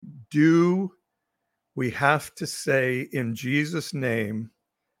do we have to say in Jesus' name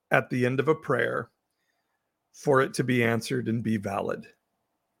at the end of a prayer for it to be answered and be valid?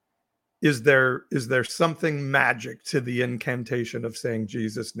 Is there something magic to the incantation of saying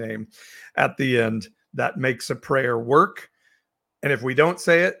Jesus' name at the end that makes a prayer work? And if we don't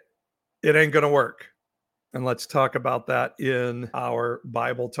say it, it ain't going to work. And let's talk about that in our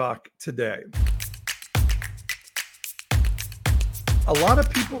Bible talk today. A lot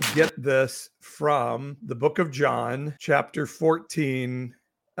of people get this from the book of John, chapter 14,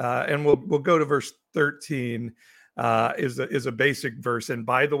 and we'll go to verse 13. Is a basic verse. And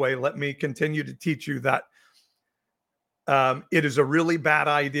by the way, let me continue to teach you that it is a really bad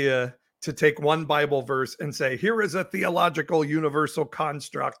idea to take one Bible verse and say, here is a theological universal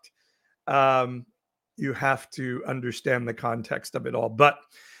construct. You have to understand the context of it all. But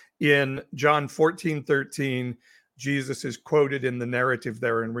in John 14:13, Jesus is quoted in the narrative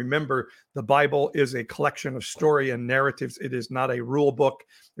there. And remember, the Bible is a collection of story and narratives. It is not a rule book.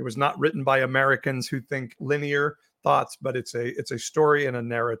 It was not written by Americans who think linear thoughts, but it's a story and a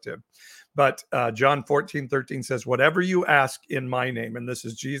narrative. But John 14:13 says, whatever you ask in my name, and this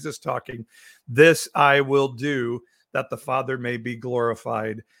is Jesus talking, this I will do, that the Father may be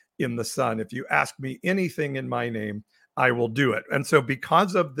glorified in the Son. If you ask me anything in my name, I will do it. And so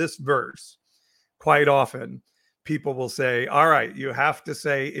because of this verse, quite often people will say, all right, you have to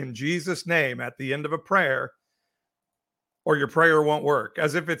say in Jesus' name at the end of a prayer, or your prayer won't work,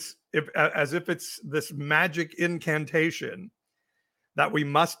 as if it's this magic incantation that we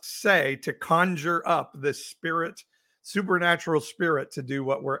must say to conjure up this spirit, supernatural spirit, to do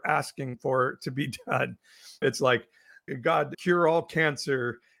what we're asking for to be done. It's like, God, cure all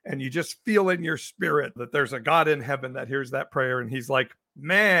cancer, and you just feel in your spirit that there's a God in heaven that hears that prayer, and he's like,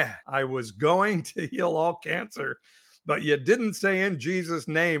 man, I was going to heal all cancer, but you didn't say in Jesus'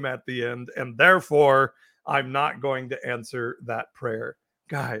 name at the end, and therefore I'm not going to answer that prayer.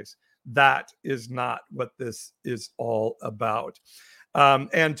 Guys, that is not what this is all about.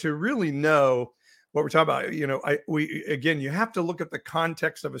 And to really know what we're talking about, you have to look at the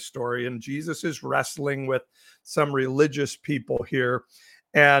context of a story, and Jesus is wrestling with some religious people here.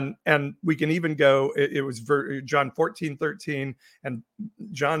 And we can even go, it was John 14:13 and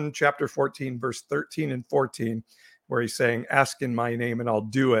John chapter 14, verse 13 and 14, where he's saying, ask in my name and I'll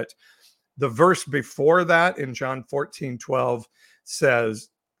do it. The verse before that in John 14:12 says,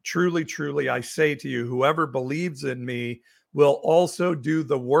 truly, truly, I say to you, whoever believes in me will also do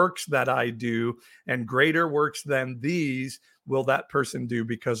the works that I do, and greater works than these will that person do,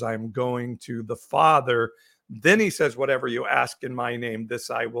 because I'm going to the Father. Then he says, whatever you ask in my name, this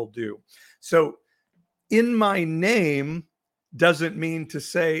I will do. So in my name doesn't mean to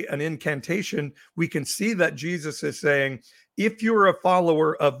say an incantation. We can see that Jesus is saying, if you're a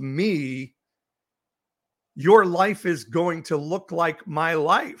follower of me, your life is going to look like my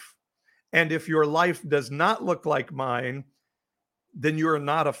life. And if your life does not look like mine, then you're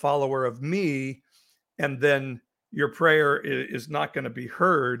not a follower of me. And then your prayer is not going to be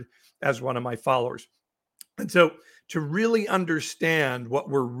heard as one of my followers. And so to really understand what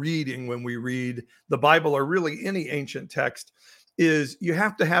we're reading when we read the Bible, or really any ancient text, is you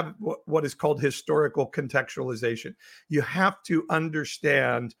have to have what is called historical contextualization. You have to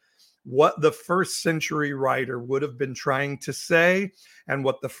understand what the first century writer would have been trying to say, and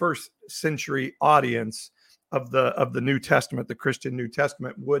what the first century audience of the New Testament, the Christian New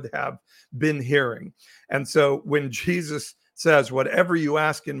Testament, would have been hearing. And so when Jesus says, whatever you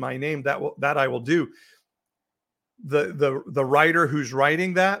ask in my name, that I will do, the writer who's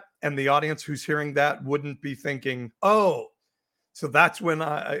writing that and the audience who's hearing that wouldn't be thinking, oh, so that's when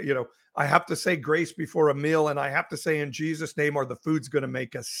I have to say grace before a meal, and I have to say in Jesus' name, or the food's going to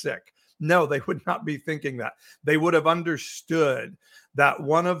make us sick. No, they would not be thinking that. They would have understood that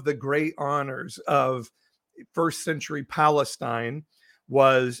one of the great honors of first century Palestine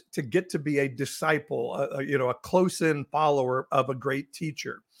was to get to be a disciple, a close-in follower of a great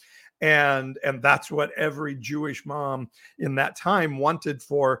teacher. And that's what every Jewish mom in that time wanted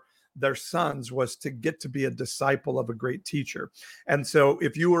for their sons, was to get to be a disciple of a great teacher. And so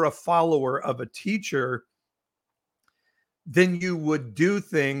if you were a follower of a teacher, then you would do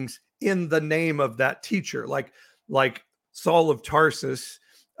things in the name of that teacher, like Saul of Tarsus,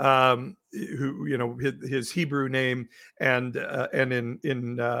 who his Hebrew name, and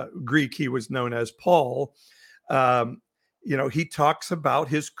in Greek he was known as Paul. He talks about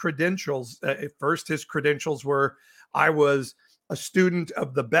his credentials. At first, his credentials were, I was a student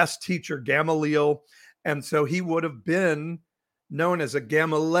of the best teacher, Gamaliel. And so he would have been known as a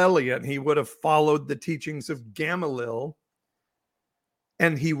Gamalielian. He would have followed the teachings of Gamaliel.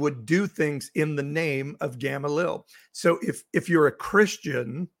 and he would do things in the name of Gamaliel. So if you're a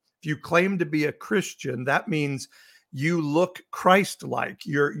Christian, if you claim to be a Christian, that means you look Christ-like.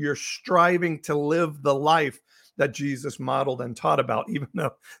 You're striving to live the life that Jesus modeled and taught about, even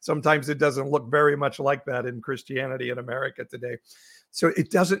though sometimes it doesn't look very much like that in Christianity in America today. So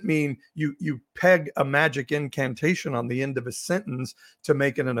it doesn't mean you peg a magic incantation on the end of a sentence to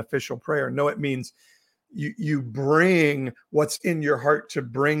make it an official prayer. No, it means you bring what's in your heart to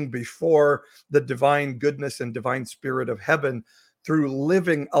bring before the divine goodness and divine spirit of heaven through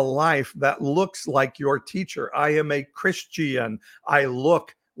living a life that looks like your teacher. I am a Christian. I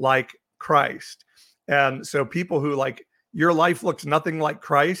look like Christ. And so people who like, your life looks nothing like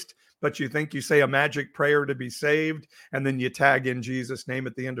Christ, but you think you say a magic prayer to be saved, and then you tag in Jesus' name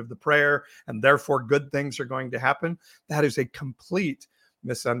at the end of the prayer, and therefore good things are going to happen. That is a complete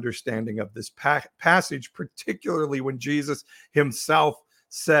misunderstanding of this passage, particularly when Jesus himself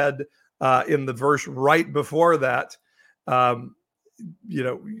said in the verse right before that,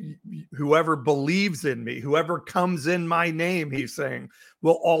 whoever believes in me, whoever comes in my name, he's saying,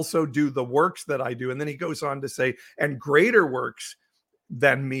 will also do the works that I do. And then he goes on to say, and greater works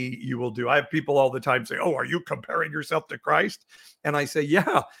than me you will do. I have people all the time say, oh, are you comparing yourself to Christ? And I say,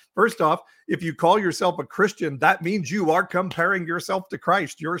 yeah, first off, if you call yourself a Christian, that means you are comparing yourself to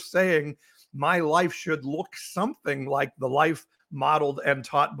Christ. You're saying my life should look something like the life modeled and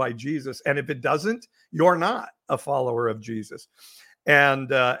taught by Jesus. And if it doesn't, you're not a follower of Jesus. And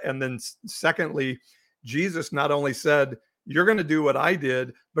then secondly, Jesus not only said, you're going to do what I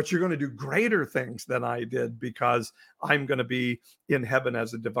did, but you're going to do greater things than I did, because I'm going to be in heaven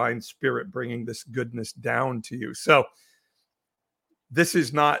as a divine spirit, bringing this goodness down to you. So this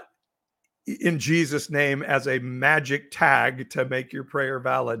is not in Jesus' name as a magic tag to make your prayer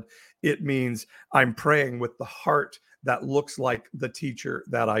valid. It means I'm praying with the heart that looks like the teacher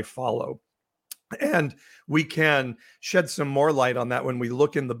that I follow. And we can shed some more light on that when we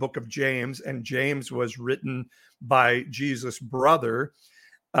look in the book of James, and James was written by Jesus' brother.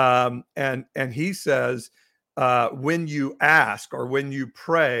 And he says, when you ask or when you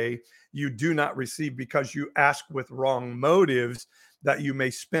pray, you do not receive because you ask with wrong motives, that you may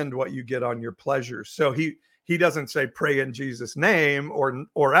spend what you get on your pleasures. So he doesn't say pray in Jesus' name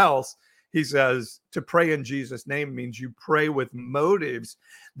or else. He says to pray in Jesus' name means you pray with motives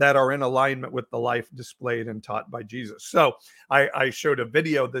that are in alignment with the life displayed and taught by Jesus. So I showed a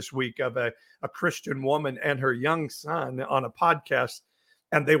video this week of a Christian woman and her young son on a podcast,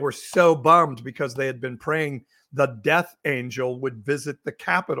 and they were so bummed because they had been praying the death angel would visit the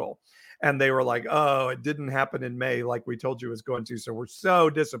Capitol. And they were like, oh, it didn't happen in May like we told you it was going to. So we're so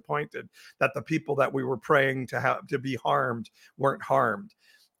disappointed that the people that we were praying to be harmed weren't harmed.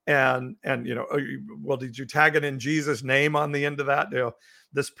 And well, did you tag it in Jesus' name on the end of that?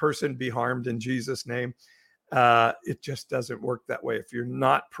 This person be harmed in Jesus' name. It just doesn't work that way. If you're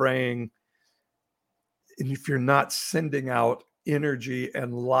not praying, and if you're not sending out energy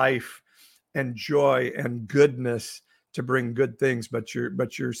and life and joy and goodness to bring good things, but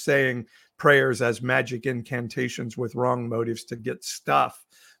you're saying prayers as magic incantations with wrong motives to get stuff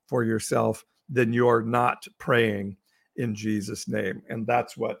for yourself, then you're not praying in Jesus' name. And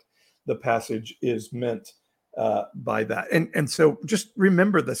that's what the passage is meant by that. And so just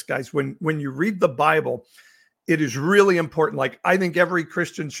remember this, guys, when you read the Bible, it is really important. Like, I think every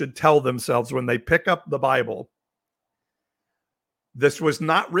Christian should tell themselves when they pick up the Bible, this was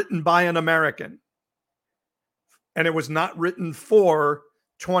not written by an American, and it was not written for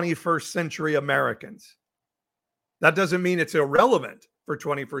 21st century Americans. That doesn't mean it's irrelevant for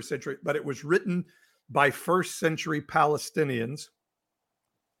 21st century, but it was written by first century Palestinians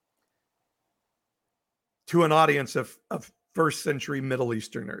to an audience of first century Middle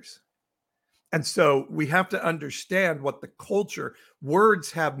Easterners. And so we have to understand what the culture,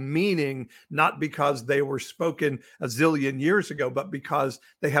 words have meaning, not because they were spoken a zillion years ago, but because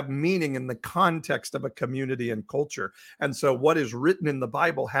they have meaning in the context of a community and culture. And so what is written in the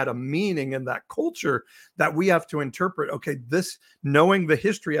Bible had a meaning in that culture that we have to interpret. Okay, this, knowing the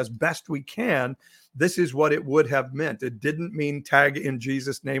history as best we can, this is what it would have meant. It didn't mean tag in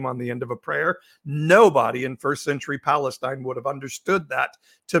Jesus' name on the end of a prayer. Nobody in first century Palestine would have understood that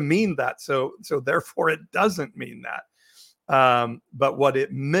to mean that. So therefore, it doesn't mean that. But what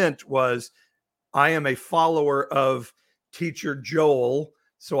it meant was, I am a follower of Teacher Joel,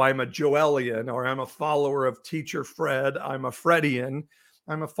 so I'm a Joelian, or I'm a follower of Teacher Fred, I'm a Fredian.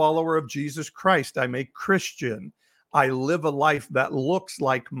 I'm a follower of Jesus Christ, I'm a Christian. I live a life that looks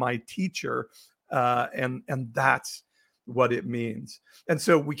like my teacher. And that's what it means. And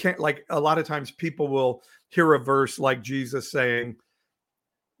so we can't, like, a lot of times people will hear a verse like Jesus saying,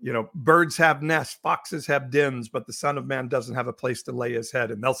 birds have nests, foxes have dens, but the Son of Man doesn't have a place to lay his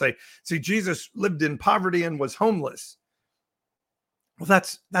head. And they'll say, see, Jesus lived in poverty and was homeless. Well,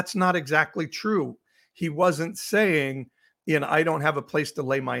 that's not exactly true. He wasn't saying, I don't have a place to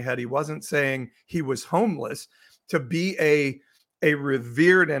lay my head. He wasn't saying he was homeless. To be a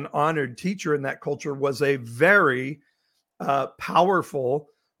revered and honored teacher in that culture was a very powerful,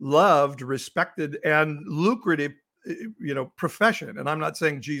 loved, respected, and lucrative, profession. And I'm not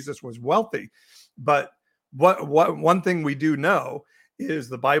saying Jesus was wealthy, but what one thing we do know is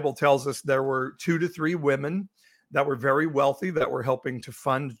the Bible tells us there were 2 to 3 women that were very wealthy that were helping to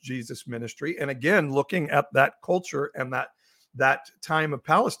fund Jesus' ministry. And again, looking at that culture and that time of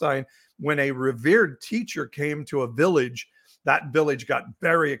Palestine, when a revered teacher came to a village, that village got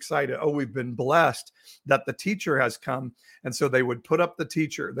very excited. Oh, we've been blessed that the teacher has come. And so they would put up the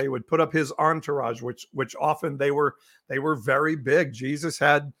teacher. They would put up his entourage, which often they were very big. Jesus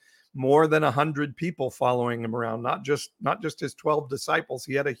had more than 100 people following him around, not just his 12 disciples.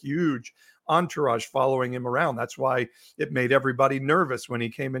 He had a huge entourage following him around. That's why it made everybody nervous when he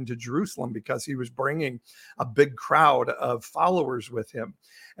came into Jerusalem, because he was bringing a big crowd of followers with him.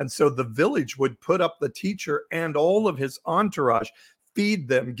 And so the village would put up the teacher and all of his entourage, feed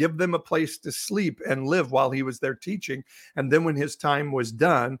them, give them a place to sleep and live while he was there teaching. And then when his time was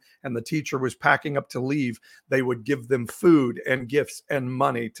done and the teacher was packing up to leave, they would give them food and gifts and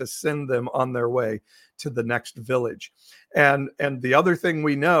money to send them on their way to the next village. And the other thing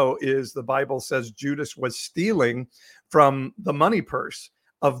we know is the Bible says Judas was stealing from the money purse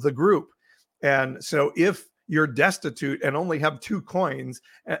of the group. And so if you're destitute and only have 2 coins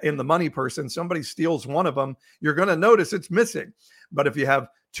in the money purse and somebody steals one of them, you're going to notice it's missing. But if you have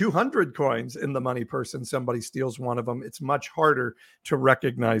 200 coins in the money purse and somebody steals one of them, it's much harder to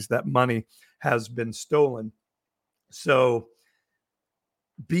recognize that money has been stolen. So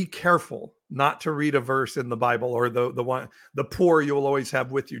be careful not to read a verse in the Bible, or the poor you will always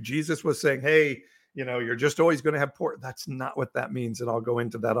have with you. Jesus was saying, hey, you're just always going to have poor. That's not what that means. And I'll go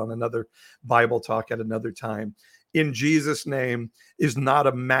into that on another Bible talk at another time. In Jesus' name is not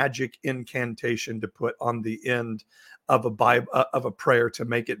a magic incantation to put on the end of a prayer to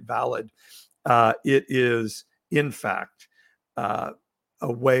make it valid. It is, in fact, a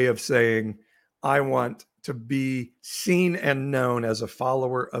way of saying, I want to be seen and known as a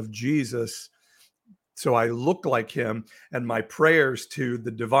follower of Jesus, so I look like him, and my prayers to the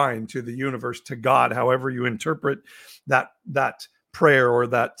divine, to the universe, to God, however you interpret that prayer or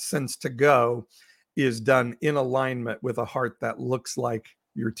that sense to go, is done in alignment with a heart that looks like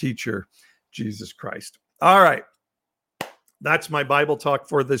your teacher, Jesus Christ. All right. That's my Bible talk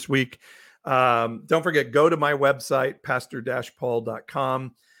for this week. Don't forget, go to my website,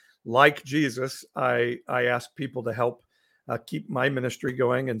 pastor-paul.com. Like Jesus, I ask people to help keep my ministry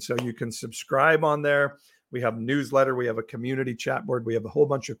going. And so you can subscribe on there. We have a newsletter. We have a community chat board. We have a whole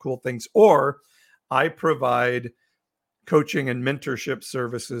bunch of cool things. Or I provide coaching and mentorship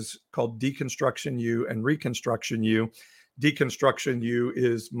services called Deconstruction U and Reconstruction U. Deconstruction U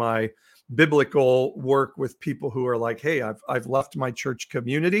is my biblical work with people who are like, hey, I've left my church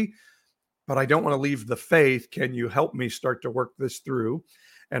community, but I don't want to leave the faith. Can you help me start to work this through?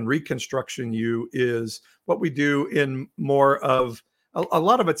 And Reconstruction U is what we do in more of a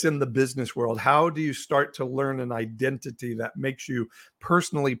lot of it's in the business world. How do you start to learn an identity that makes you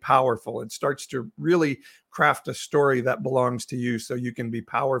personally powerful and starts to really craft a story that belongs to you, so you can be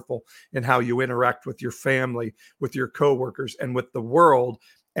powerful in how you interact with your family, with your coworkers, and with the world,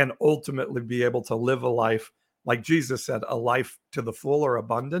 and ultimately be able to live a life, like Jesus said, a life to the full or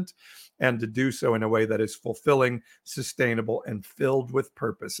abundant, and to do so in a way that is fulfilling, sustainable, and filled with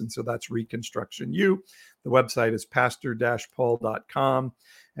purpose. And so that's Reconstruction U. The website is pastor-paul.com.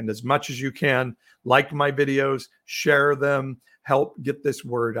 And as much as you can, like my videos, share them, help get this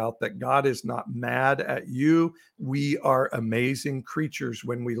word out that God is not mad at you. We are amazing creatures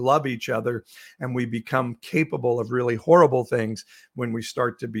when we love each other, and we become capable of really horrible things when we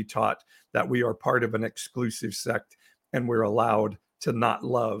start to be taught that we are part of an exclusive sect and we're allowed to not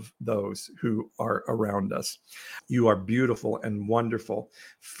love those who are around us. You are beautiful and wonderful,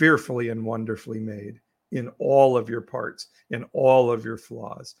 fearfully and wonderfully made in all of your parts, in all of your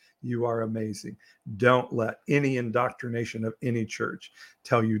flaws. You are amazing. Don't let any indoctrination of any church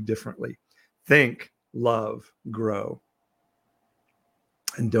tell you differently. Think, love, grow.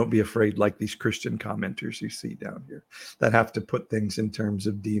 And don't be afraid, like these Christian commenters you see down here that have to put things in terms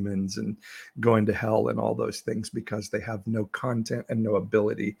of demons and going to hell and all those things, because they have no content and no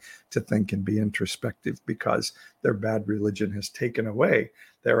ability to think and be introspective, because their bad religion has taken away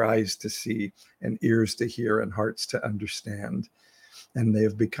their eyes to see and ears to hear and hearts to understand. and they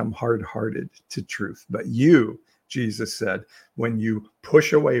have become hard-hearted to truth. But you, Jesus said, when you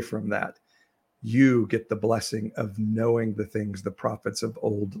push away from that, you get the blessing of knowing the things the prophets of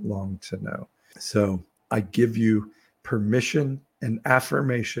old longed to know. So I give you permission and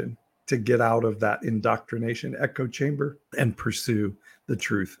affirmation to get out of that indoctrination echo chamber and pursue the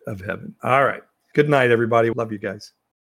truth of heaven. All right. Good night, everybody. Love you guys.